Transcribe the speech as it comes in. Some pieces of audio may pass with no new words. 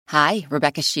Hi,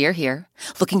 Rebecca Sheir here.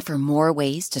 Looking for more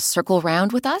ways to circle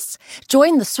round with us?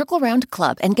 Join the Circle Round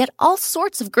Club and get all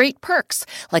sorts of great perks,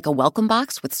 like a welcome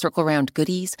box with Circle Round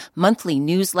goodies, monthly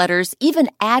newsletters, even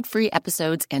ad-free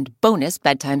episodes, and bonus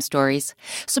bedtime stories.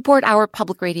 Support our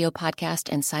public radio podcast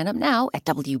and sign up now at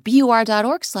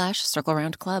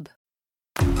wbur.org/circleroundclub.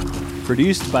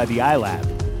 Produced by the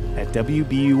iLab at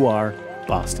WBUR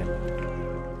Boston.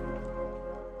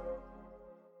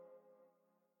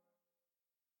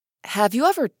 Have you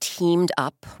ever teamed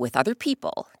up with other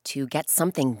people to get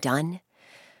something done?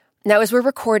 Now, as we're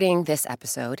recording this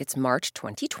episode, it's March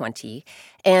 2020,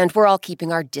 and we're all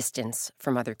keeping our distance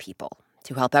from other people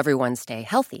to help everyone stay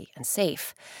healthy and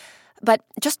safe. But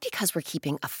just because we're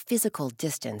keeping a physical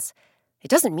distance, it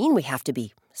doesn't mean we have to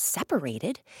be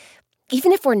separated.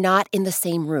 Even if we're not in the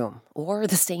same room or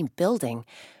the same building,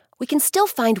 we can still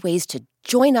find ways to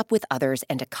join up with others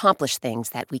and accomplish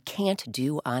things that we can't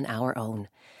do on our own.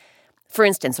 For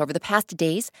instance, over the past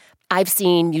days, I've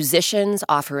seen musicians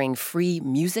offering free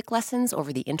music lessons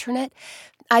over the internet.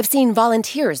 I've seen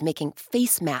volunteers making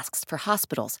face masks for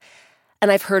hospitals. And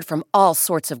I've heard from all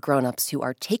sorts of grown-ups who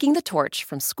are taking the torch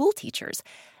from school teachers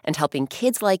and helping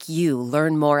kids like you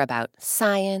learn more about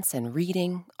science and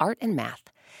reading, art and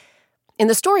math. In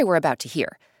the story we're about to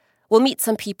hear, we'll meet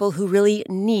some people who really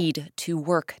need to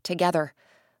work together.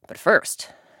 But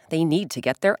first, they need to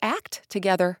get their act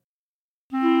together.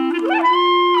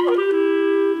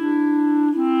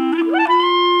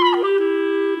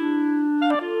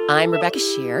 I'm Rebecca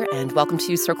Sheir, and welcome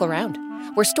to Circle Round,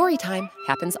 where story time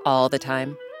happens all the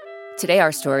time. Today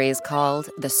our story is called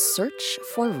The Search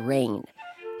for Rain.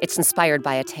 It's inspired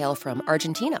by a tale from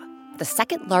Argentina, the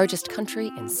second largest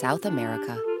country in South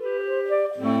America.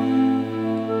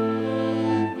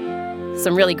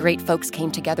 Some really great folks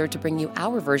came together to bring you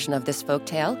our version of this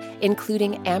folktale,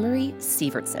 including Amory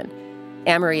Sivertson.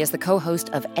 Amory is the co-host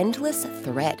of Endless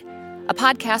Thread, a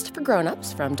podcast for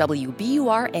grown-ups from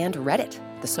WBUR and Reddit,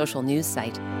 the social news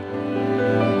site.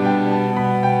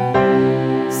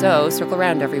 So, circle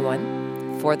around,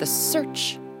 everyone, for the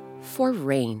search for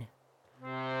rain.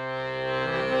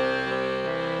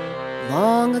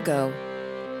 Long ago,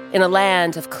 in a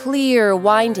land of clear,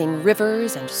 winding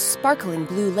rivers and sparkling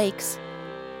blue lakes,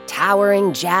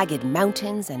 towering, jagged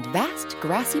mountains and vast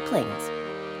grassy plains,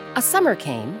 a summer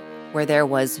came where there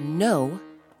was no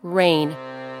rain,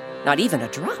 not even a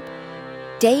drop.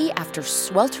 Day after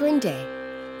sweltering day,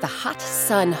 the hot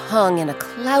sun hung in a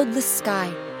cloudless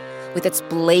sky, with its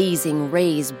blazing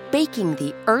rays baking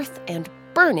the earth and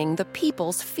burning the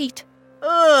people's feet.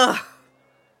 Ugh!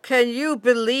 Can you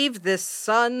believe this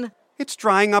sun? It's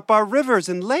drying up our rivers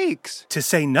and lakes. To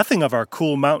say nothing of our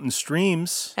cool mountain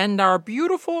streams. And our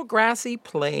beautiful grassy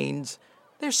plains.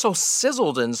 They're so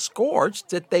sizzled and scorched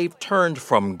that they've turned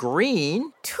from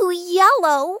green to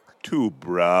yellow to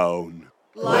brown.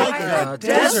 Like a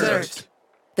desert.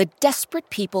 The desperate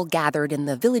people gathered in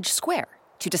the village square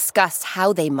to discuss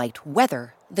how they might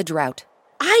weather the drought.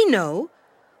 I know.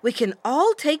 We can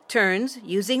all take turns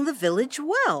using the village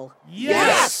well.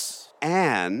 Yes!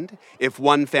 And if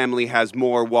one family has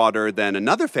more water than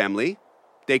another family,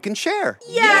 they can share.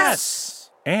 Yes!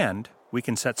 And we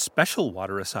can set special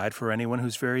water aside for anyone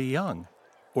who's very young,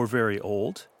 or very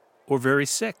old, or very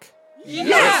sick.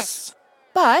 Yes!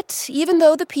 But even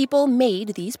though the people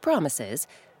made these promises,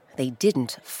 they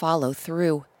didn't follow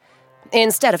through.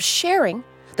 Instead of sharing,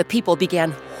 the people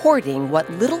began hoarding what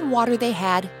little water they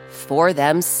had for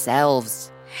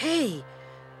themselves. Hey,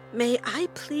 may I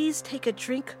please take a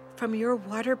drink from your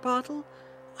water bottle?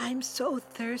 I'm so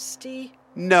thirsty.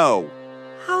 No.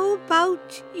 How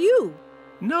about you?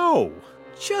 No.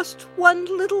 Just one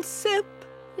little sip?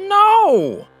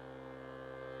 No!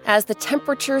 As the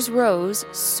temperatures rose,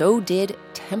 so did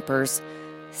tempers.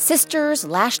 Sisters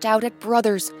lashed out at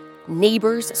brothers.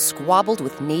 Neighbors squabbled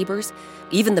with neighbors.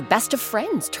 Even the best of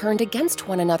friends turned against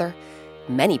one another.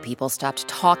 Many people stopped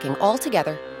talking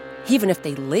altogether, even if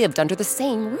they lived under the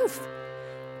same roof.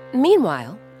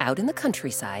 Meanwhile, out in the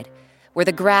countryside, where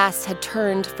the grass had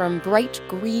turned from bright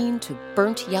green to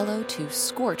burnt yellow to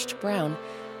scorched brown,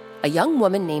 a young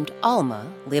woman named Alma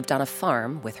lived on a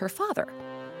farm with her father.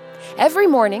 Every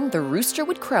morning, the rooster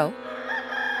would crow,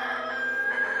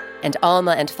 and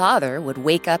Alma and Father would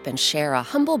wake up and share a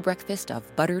humble breakfast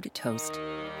of buttered toast.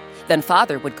 Then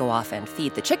Father would go off and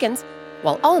feed the chickens,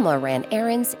 while Alma ran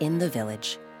errands in the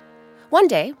village. One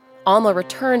day, Alma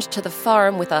returned to the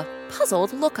farm with a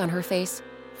puzzled look on her face.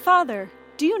 Father,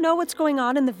 do you know what's going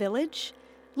on in the village?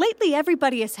 Lately,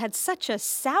 everybody has had such a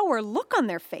sour look on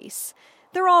their face.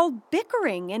 They're all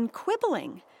bickering and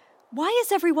quibbling. Why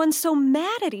is everyone so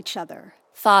mad at each other?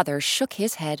 Father shook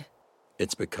his head.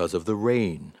 It's because of the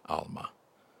rain, Alma.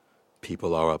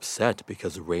 People are upset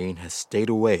because rain has stayed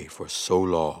away for so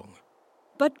long.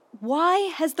 But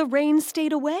why has the rain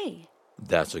stayed away?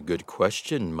 That's a good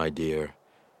question, my dear.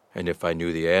 And if I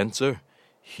knew the answer,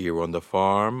 here on the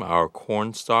farm, our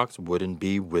corn stalks wouldn't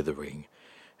be withering,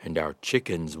 and our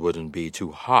chickens wouldn't be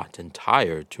too hot and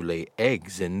tired to lay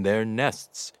eggs in their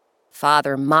nests.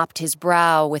 Father mopped his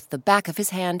brow with the back of his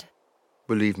hand.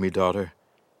 Believe me, daughter,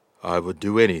 I would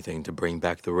do anything to bring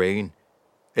back the rain.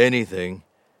 Anything.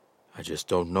 I just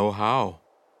don't know how.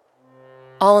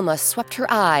 Alma swept her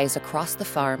eyes across the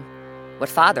farm. What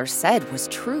Father said was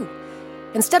true.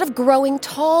 Instead of growing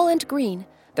tall and green,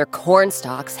 their corn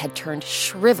stalks had turned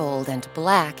shriveled and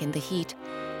black in the heat.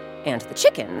 And the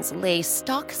chickens lay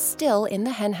stock still in the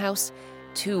henhouse,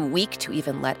 too weak to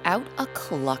even let out a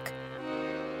cluck.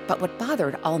 But what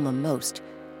bothered Alma most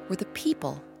were the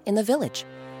people in the village,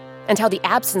 and how the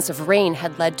absence of rain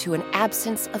had led to an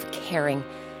absence of caring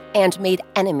and made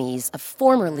enemies of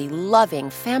formerly loving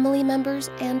family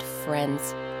members and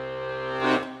friends.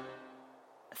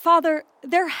 Father,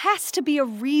 there has to be a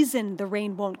reason the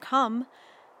rain won't come.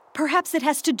 Perhaps it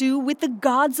has to do with the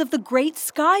gods of the great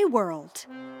sky world.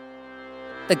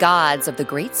 The gods of the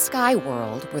great sky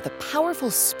world were the powerful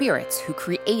spirits who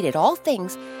created all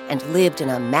things and lived in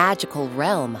a magical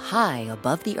realm high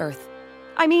above the earth.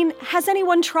 I mean, has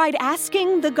anyone tried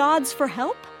asking the gods for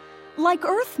help? Like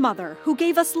Earth Mother, who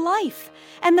gave us life,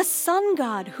 and the Sun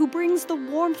God, who brings the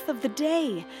warmth of the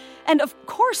day, and of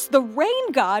course the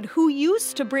Rain God, who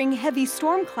used to bring heavy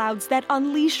storm clouds that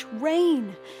unleash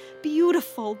rain.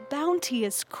 Beautiful,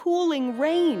 bounteous, cooling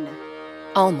rain.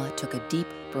 Alma took a deep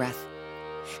breath.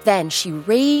 Then she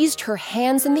raised her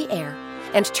hands in the air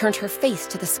and turned her face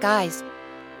to the skies.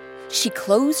 She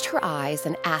closed her eyes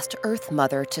and asked Earth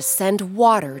Mother to send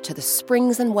water to the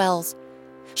springs and wells.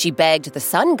 She begged the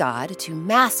Sun God to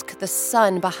mask the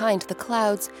sun behind the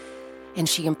clouds, and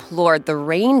she implored the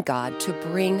Rain God to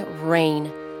bring rain,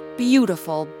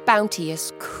 beautiful,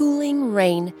 bounteous, cooling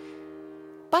rain.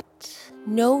 But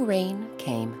no rain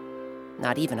came,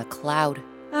 not even a cloud.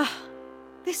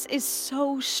 This is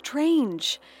so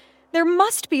strange. There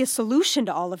must be a solution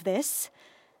to all of this,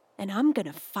 and I'm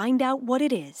gonna find out what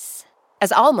it is.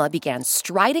 As Alma began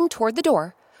striding toward the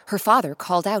door, her father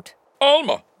called out,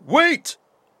 Alma, wait!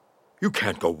 You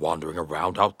can't go wandering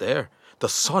around out there. The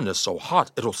sun is so hot,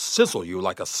 it'll sizzle you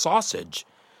like a sausage.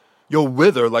 You'll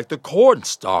wither like the corn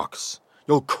stalks.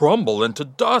 You'll crumble into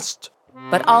dust.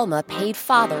 But Alma paid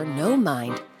Father no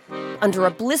mind. Under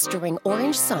a blistering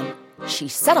orange sun, she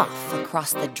set off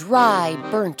across the dry,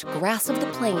 burnt grass of the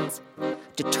plains,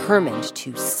 determined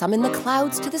to summon the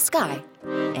clouds to the sky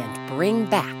and bring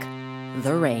back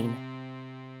the rain.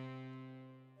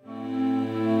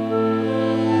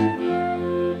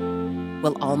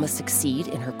 Will Alma succeed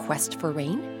in her quest for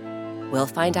rain? We'll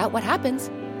find out what happens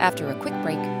after a quick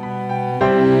break.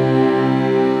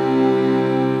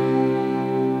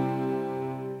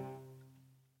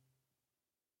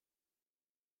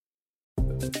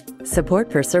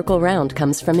 Support for Circle Round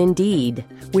comes from Indeed.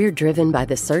 We're driven by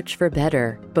the search for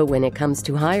better. But when it comes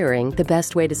to hiring, the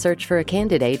best way to search for a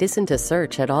candidate isn't to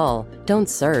search at all. Don't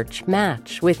search,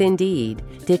 match with Indeed.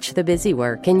 Ditch the busy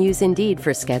work and use Indeed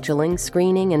for scheduling,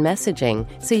 screening, and messaging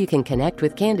so you can connect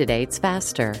with candidates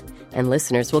faster. And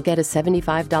listeners will get a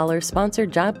 $75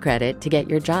 sponsored job credit to get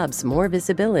your jobs more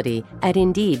visibility at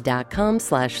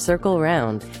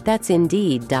Indeed.com/CircleRound. That's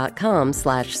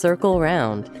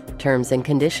Indeed.com/CircleRound. Terms and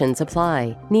conditions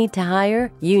apply. Need to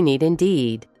hire? You need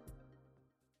Indeed.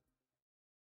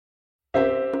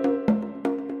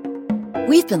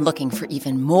 We've been looking for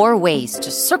even more ways to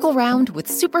circle round with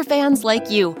superfans like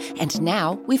you, and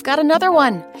now we've got another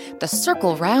one, the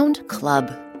Circle Round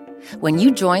Club. When you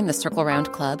join the Circle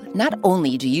Round Club, not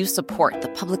only do you support the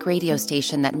public radio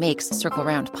station that makes Circle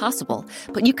Round possible,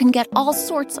 but you can get all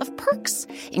sorts of perks,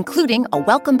 including a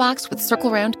welcome box with Circle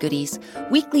Round goodies,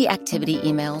 weekly activity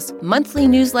emails, monthly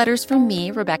newsletters from me,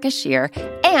 Rebecca Sheir,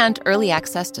 and early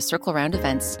access to Circle Round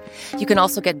events. You can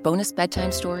also get bonus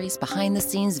bedtime stories,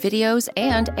 behind-the-scenes videos,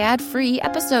 and ad-free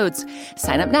episodes.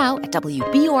 Sign up now at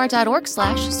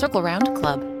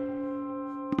WBUR.org/CircleRoundClub.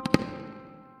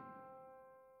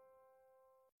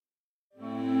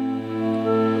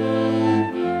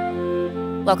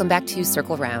 Welcome back to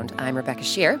Circle Round. I'm Rebecca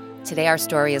Sheir. Today our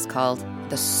story is called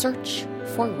The Search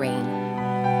for Rain.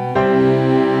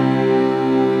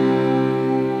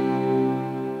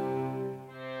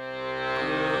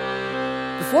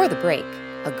 Before the break,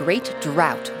 a great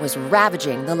drought was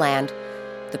ravaging the land.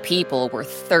 The people were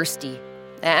thirsty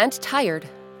and tired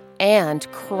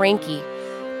and cranky.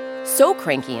 So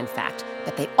cranky, in fact,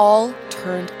 that they all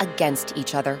turned against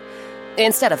each other.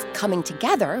 Instead of coming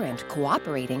together and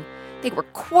cooperating, they were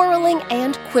quarreling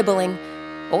and quibbling,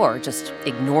 or just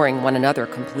ignoring one another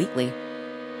completely.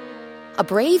 A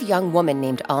brave young woman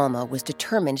named Alma was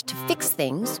determined to fix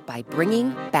things by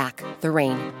bringing back the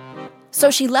rain. So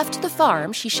she left the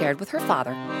farm she shared with her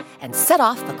father and set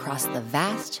off across the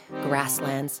vast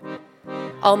grasslands.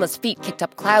 Alma's feet kicked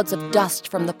up clouds of dust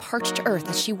from the parched earth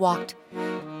as she walked.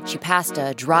 She passed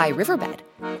a dry riverbed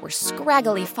where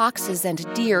scraggly foxes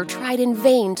and deer tried in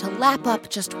vain to lap up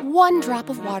just one drop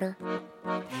of water.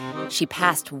 She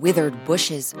passed withered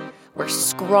bushes where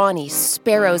scrawny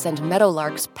sparrows and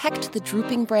meadowlarks pecked the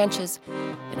drooping branches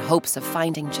in hopes of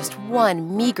finding just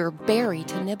one meager berry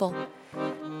to nibble.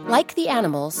 Like the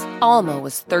animals, Alma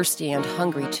was thirsty and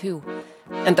hungry too,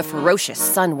 and the ferocious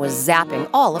sun was zapping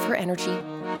all of her energy.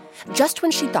 Just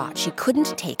when she thought she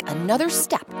couldn't take another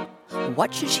step,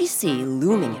 what should she see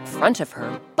looming in front of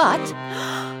her but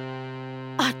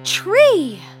a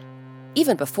tree!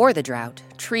 Even before the drought,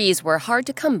 trees were hard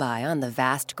to come by on the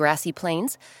vast grassy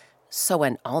plains, so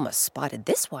when Alma spotted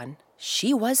this one,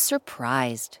 she was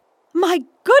surprised. My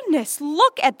goodness,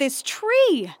 look at this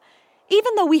tree!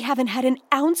 Even though we haven't had an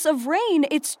ounce of rain,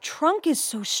 its trunk is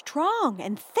so strong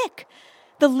and thick.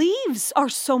 The leaves are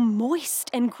so moist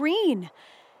and green.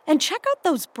 And check out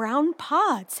those brown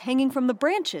pods hanging from the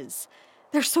branches.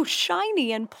 They're so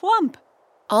shiny and plump.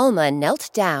 Alma knelt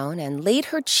down and laid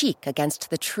her cheek against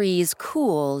the tree's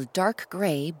cool, dark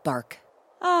gray bark.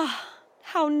 Ah,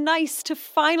 how nice to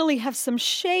finally have some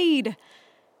shade.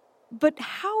 But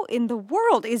how in the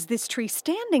world is this tree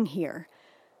standing here?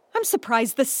 I'm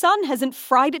surprised the sun hasn't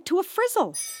fried it to a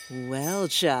frizzle. Well,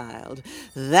 child,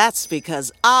 that's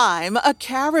because I'm a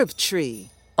carob tree.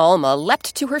 Alma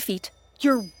leapt to her feet.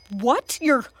 You're what?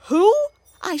 You're who?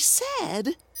 I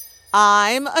said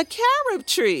I'm a carob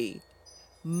tree.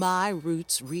 My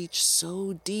roots reach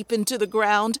so deep into the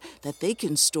ground that they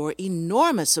can store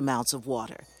enormous amounts of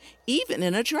water, even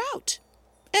in a drought.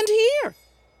 And here.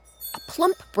 A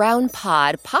plump brown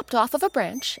pod popped off of a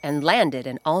branch and landed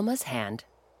in Alma's hand.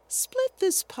 Split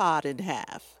this pod in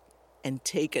half and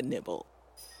take a nibble.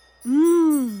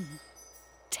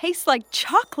 Tastes like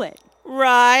chocolate.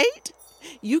 Right?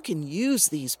 You can use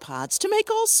these pods to make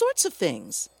all sorts of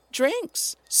things.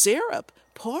 Drinks, syrup,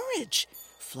 porridge,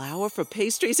 flour for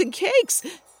pastries and cakes.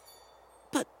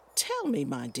 But tell me,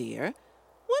 my dear,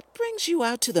 what brings you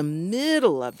out to the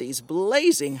middle of these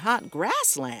blazing hot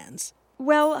grasslands?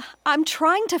 Well, I'm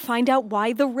trying to find out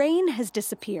why the rain has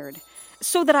disappeared,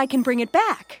 so that I can bring it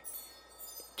back.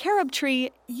 Carob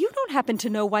tree, you don't happen to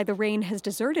know why the rain has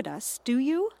deserted us, do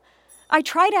you? I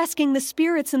tried asking the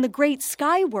spirits in the great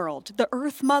sky world, the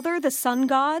Earth Mother, the Sun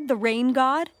God, the Rain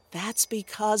God. That's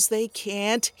because they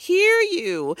can't hear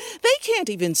you. They can't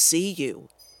even see you.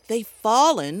 They've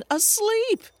fallen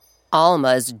asleep.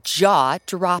 Alma's jaw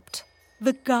dropped.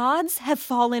 The gods have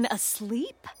fallen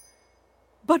asleep?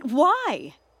 But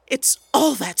why? It's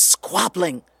all that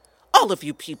squabbling. All of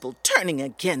you people turning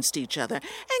against each other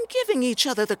and giving each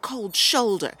other the cold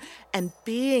shoulder and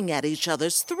being at each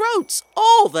other's throats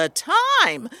all the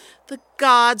time. The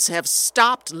gods have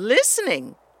stopped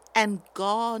listening and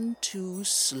gone to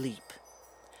sleep.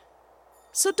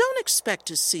 So don't expect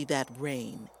to see that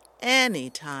rain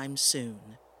anytime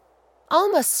soon.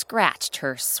 Alma scratched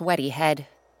her sweaty head.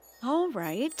 All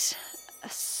right.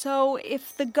 So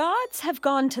if the gods have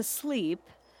gone to sleep,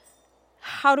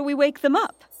 how do we wake them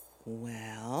up?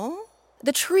 Well,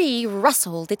 The tree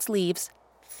rustled its leaves.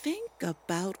 think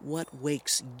about what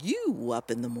wakes you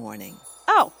up in the morning.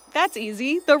 Oh, that's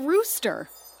easy. The rooster.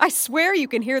 I swear you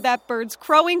can hear that bird's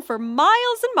crowing for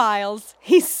miles and miles.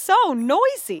 He's so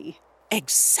noisy.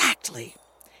 Exactly.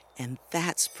 And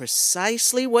that's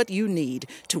precisely what you need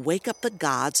to wake up the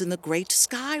gods in the great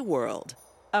sky world.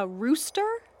 A rooster?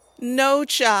 No,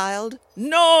 child.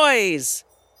 Noise!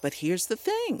 But here's the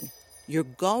thing. You're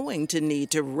going to need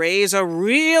to raise a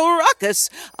real ruckus,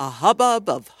 a hubbub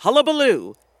of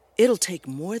hullabaloo. It'll take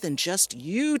more than just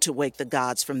you to wake the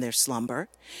gods from their slumber.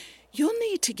 You'll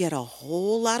need to get a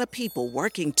whole lot of people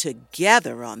working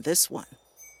together on this one.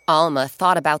 Alma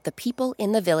thought about the people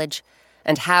in the village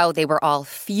and how they were all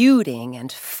feuding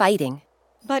and fighting.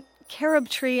 But, Carob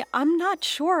Tree, I'm not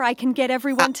sure I can get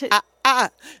everyone to...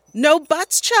 No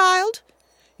buts, child.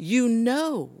 You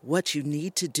know what you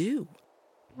need to do.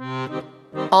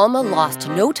 Alma lost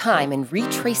no time in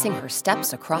retracing her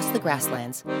steps across the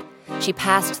grasslands. She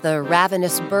passed the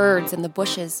ravenous birds in the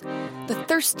bushes, the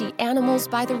thirsty animals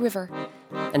by the river,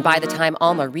 And by the time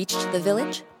Alma reached the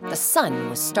village, the sun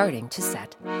was starting to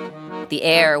set. The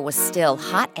air was still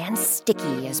hot and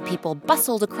sticky as people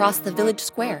bustled across the village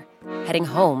square, heading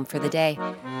home for the day.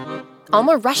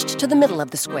 Alma rushed to the middle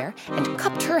of the square and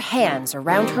cupped her hands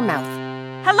around her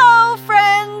mouth. Hello,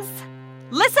 friends!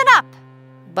 Listen up!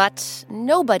 But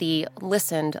nobody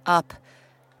listened up.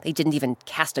 They didn't even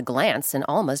cast a glance in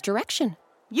Alma's direction.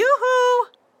 Yoo-hoo!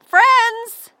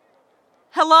 Friends!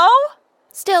 Hello?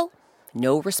 Still,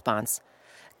 no response.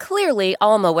 Clearly,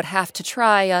 Alma would have to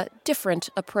try a different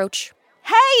approach.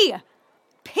 Hey!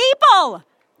 People!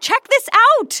 Check this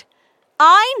out!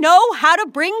 I know how to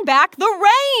bring back the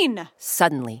rain!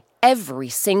 Suddenly, every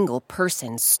single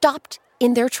person stopped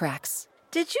in their tracks.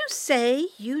 Did you say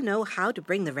you know how to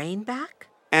bring the rain back?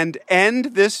 And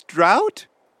end this drought?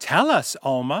 Tell us,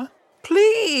 Alma.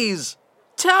 Please,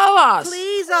 tell us.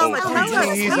 Please, Alma, tell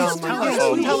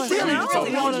us.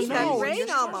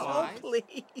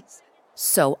 Please.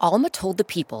 So Alma told the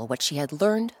people what she had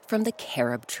learned from the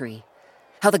carob tree,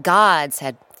 how the gods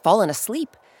had fallen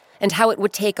asleep, and how it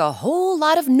would take a whole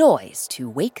lot of noise to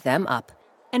wake them up.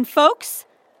 And folks,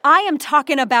 I am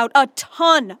talking about a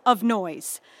ton of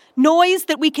noise. Noise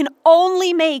that we can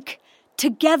only make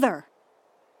together.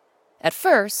 At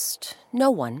first, no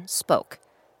one spoke.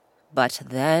 But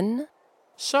then...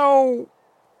 So,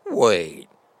 wait.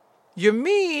 You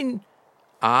mean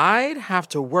I'd have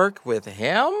to work with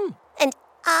him? And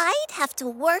I'd have to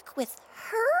work with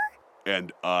her?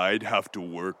 And I'd have to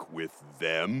work with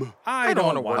them? I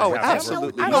don't want to have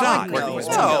absolutely I not. don't like this.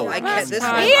 No, I get this.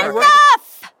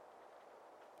 Enough!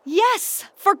 Yes,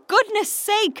 for goodness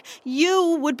sake,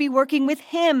 you would be working with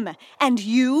him, and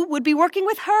you would be working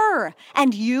with her,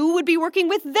 and you would be working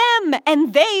with them,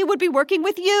 and they would be working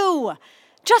with you.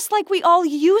 Just like we all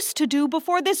used to do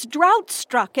before this drought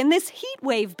struck and this heat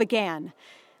wave began.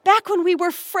 Back when we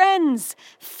were friends,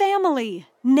 family,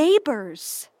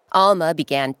 neighbors. Alma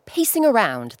began pacing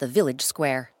around the village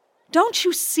square. Don't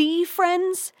you see,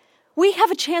 friends? We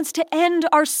have a chance to end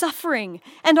our suffering,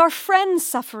 and our friends'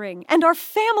 suffering, and our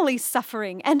family's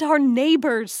suffering, and our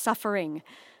neighbors' suffering.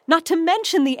 Not to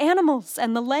mention the animals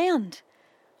and the land.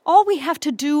 All we have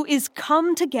to do is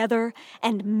come together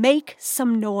and make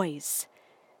some noise.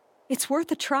 It's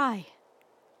worth a try,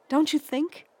 don't you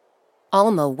think?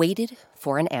 Alma waited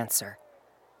for an answer.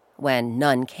 When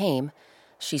none came,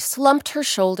 she slumped her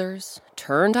shoulders,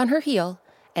 turned on her heel,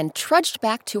 and trudged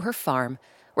back to her farm,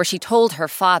 where she told her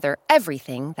father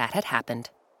everything that had happened.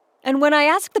 And when I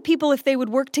asked the people if they would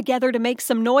work together to make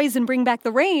some noise and bring back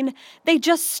the rain, they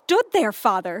just stood there,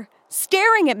 Father,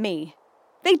 staring at me.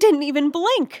 They didn't even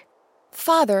blink.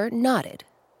 Father nodded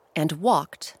and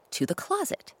walked to the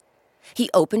closet. He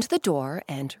opened the door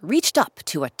and reached up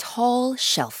to a tall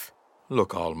shelf.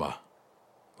 Look, Alma,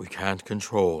 we can't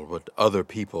control what other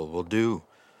people will do.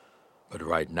 But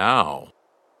right now...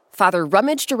 Father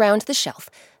rummaged around the shelf,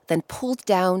 then pulled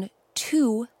down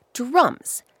 2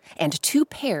 drums and 2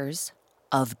 pairs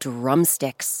of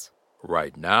drumsticks.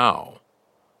 Right now,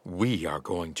 we are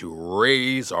going to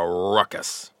raise a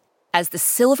ruckus. As the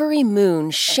silvery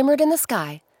moon shimmered in the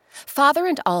sky, Father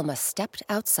and Alma stepped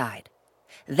outside.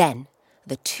 Then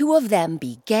the 2 of them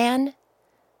began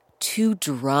to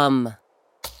drum.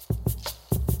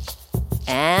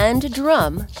 And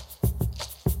drum.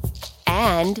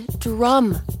 And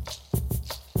drum.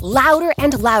 Louder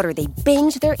and louder they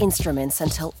banged their instruments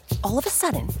until, all of a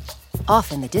sudden,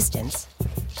 off in the distance,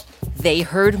 they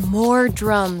heard more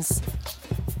drums.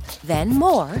 Then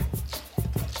more.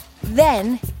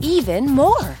 Then even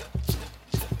more.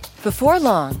 Before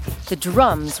long, the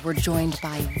drums were joined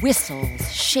by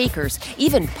whistles, shakers,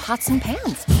 even pots and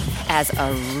pans, as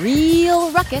a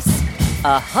real ruckus,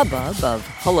 a hubbub of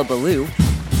hullabaloo,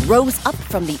 rose up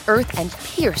from the earth and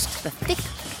pierced the thick,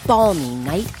 balmy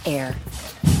night air.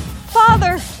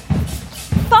 Father!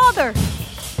 Father!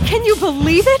 Can you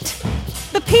believe it?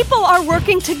 The people are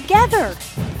working together!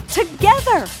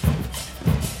 Together!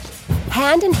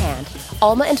 Hand in hand,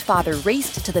 Alma and Father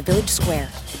raced to the village square,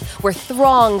 where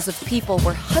throngs of people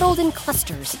were huddled in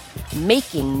clusters,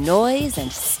 making noise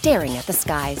and staring at the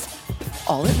skies.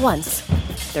 All at once,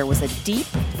 there was a deep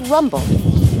rumble,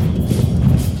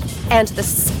 and the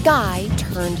sky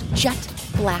turned jet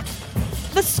black.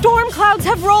 The storm clouds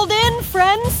have rolled in,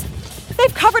 friends!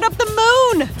 They've covered up the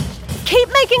moon! Keep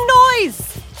making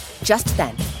noise! Just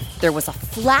then, there was a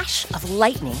flash of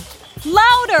lightning.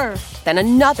 Louder! Then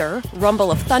another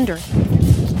rumble of thunder.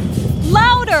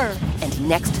 Louder! And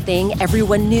next thing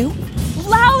everyone knew,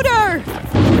 louder!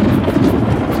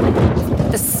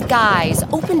 The skies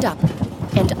opened up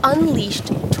and unleashed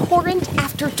torrent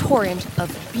after after torrent of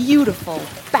beautiful,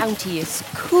 bounteous,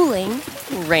 cooling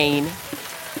rain.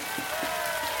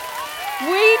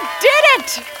 We did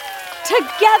it!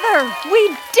 Together, we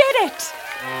did it!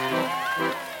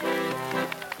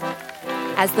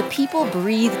 As the people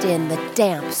breathed in the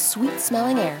damp,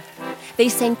 sweet-smelling air, they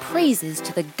sang praises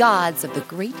to the gods of the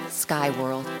great sky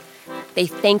world. They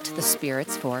thanked the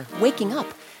spirits for waking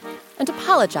up and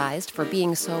apologized for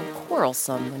being so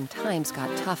quarrelsome when times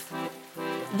got tough.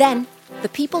 Then, the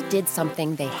people did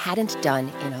something they hadn't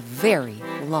done in a very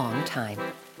long time.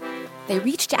 They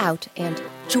reached out and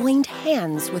joined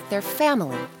hands with their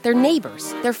family, their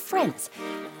neighbors, their friends,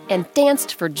 and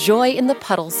danced for joy in the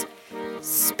puddles,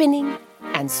 spinning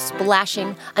and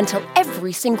splashing until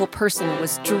every single person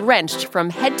was drenched from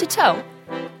head to toe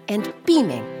and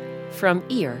beaming from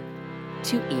ear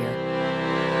to ear.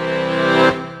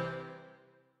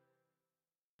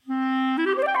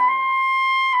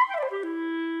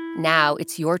 Now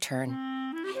it's your turn.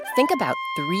 Think about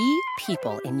 3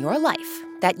 people in your life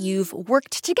that you've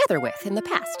worked together with in the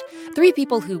past. 3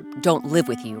 people who don't live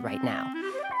with you right now.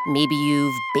 Maybe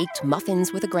you've baked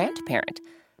muffins with a grandparent,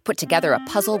 put together a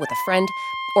puzzle with a friend,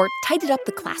 or tidied up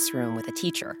the classroom with a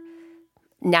teacher.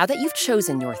 Now that you've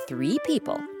chosen your 3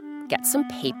 people, get some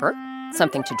paper,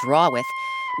 something to draw with,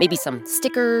 maybe some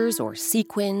stickers or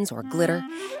sequins or glitter,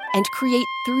 and create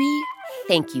 3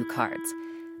 thank you cards.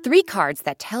 3 cards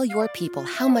that tell your people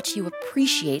how much you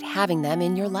appreciate having them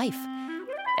in your life.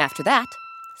 After that,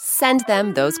 send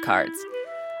them those cards.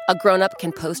 A grown-up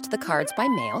can post the cards by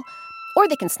mail, or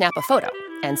they can snap a photo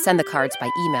and send the cards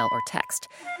by email or text.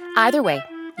 Either way,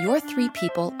 your 3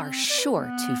 people are sure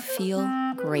to feel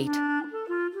great.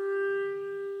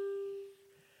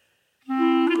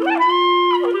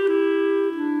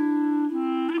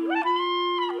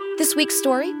 This week's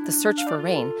story, The Search for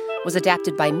Rain, was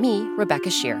adapted by me, Rebecca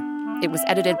Sheir. It was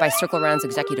edited by Circle Round's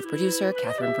executive producer,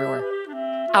 Katherine Brewer.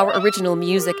 Our original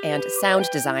music and sound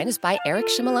design is by Eric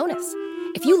Shimelonis.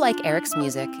 If you like Eric's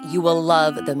music, you will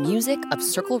love The Music of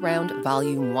Circle Round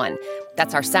Volume 1.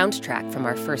 That's our soundtrack from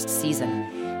our first season.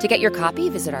 To get your copy,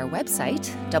 visit our website,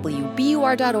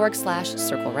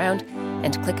 wbur.org/circleround,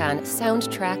 and click on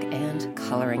Soundtrack and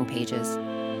Coloring Pages.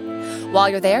 While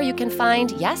you're there, you can find,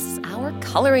 yes, our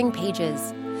coloring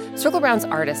pages. Circle Round's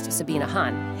artist, Sabina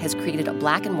Hahn, has created a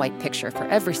black and white picture for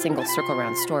every single Circle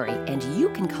Round story, and you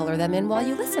can color them in while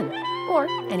you listen, or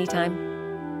anytime.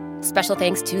 Special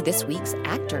thanks to this week's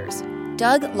actors: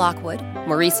 Doug Lockwood,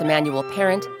 Maurice Emmanuel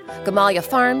Parent, Gamalia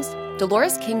Pharms,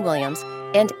 Delores King Williams,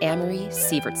 and Amory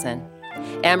Sivertson.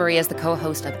 Amory is the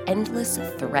co-host of Endless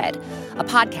Thread, a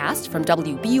podcast from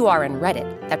WBUR and Reddit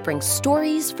that brings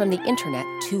stories from the internet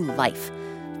to life.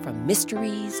 From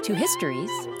mysteries to histories,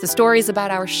 to stories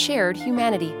about our shared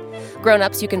humanity.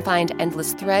 Grown-ups, you can find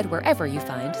Endless Thread wherever you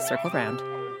find Circle Round.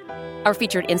 Our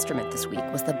featured instrument this week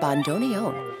was the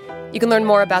bandoneon. You can learn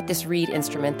more about this reed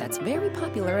instrument that's very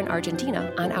popular in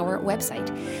Argentina on our website.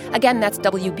 Again, that's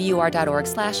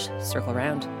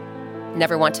wbur.org/circleround.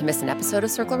 Never want to miss an episode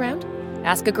of Circle Round?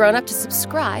 Ask a grown-up to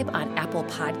subscribe on Apple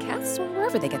Podcasts or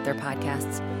wherever they get their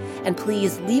podcasts. And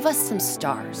please leave us some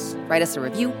stars, write us a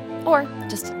review, or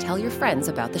just tell your friends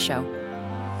about the show.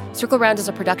 Circle Round is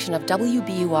a production of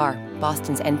WBUR,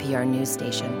 Boston's NPR news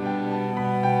station.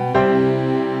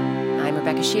 I'm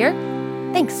Rebecca Sheir.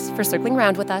 Thanks for circling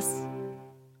round with us.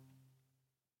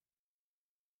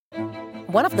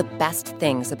 One of the best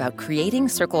things about creating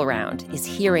Circle Round is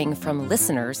hearing from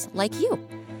listeners like you.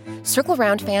 Circle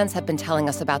Round fans have been telling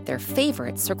us about their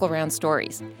favorite Circle Round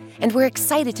stories, and we're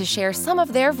excited to share some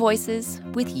of their voices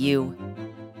with you.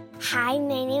 Hi,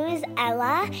 my name is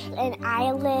Ella, and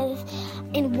I live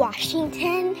in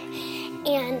Washington,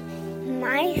 and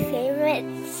my favorite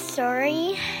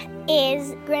story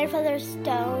is Grandfather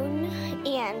Stone,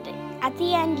 and at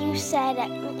the end you said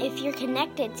if you're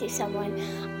connected to someone.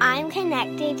 I'm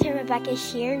connected to Rebecca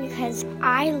Sheir because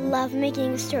I love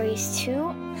making stories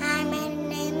too. Hi, my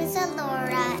name is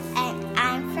Alora, and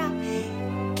I'm from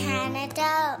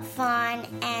Canada, Vaughan,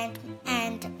 and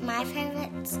my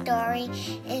favorite story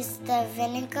is the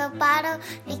vinegar bottle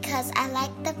because I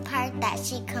like the part that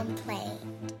she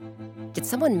complained. Did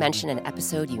someone mention an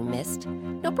episode you missed?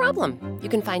 No problem. You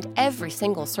can find every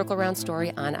single Circle Round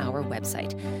story on our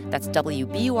website. That's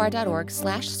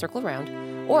wbur.org/circleround,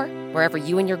 or wherever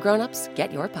you and your grown-ups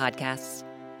get your podcasts.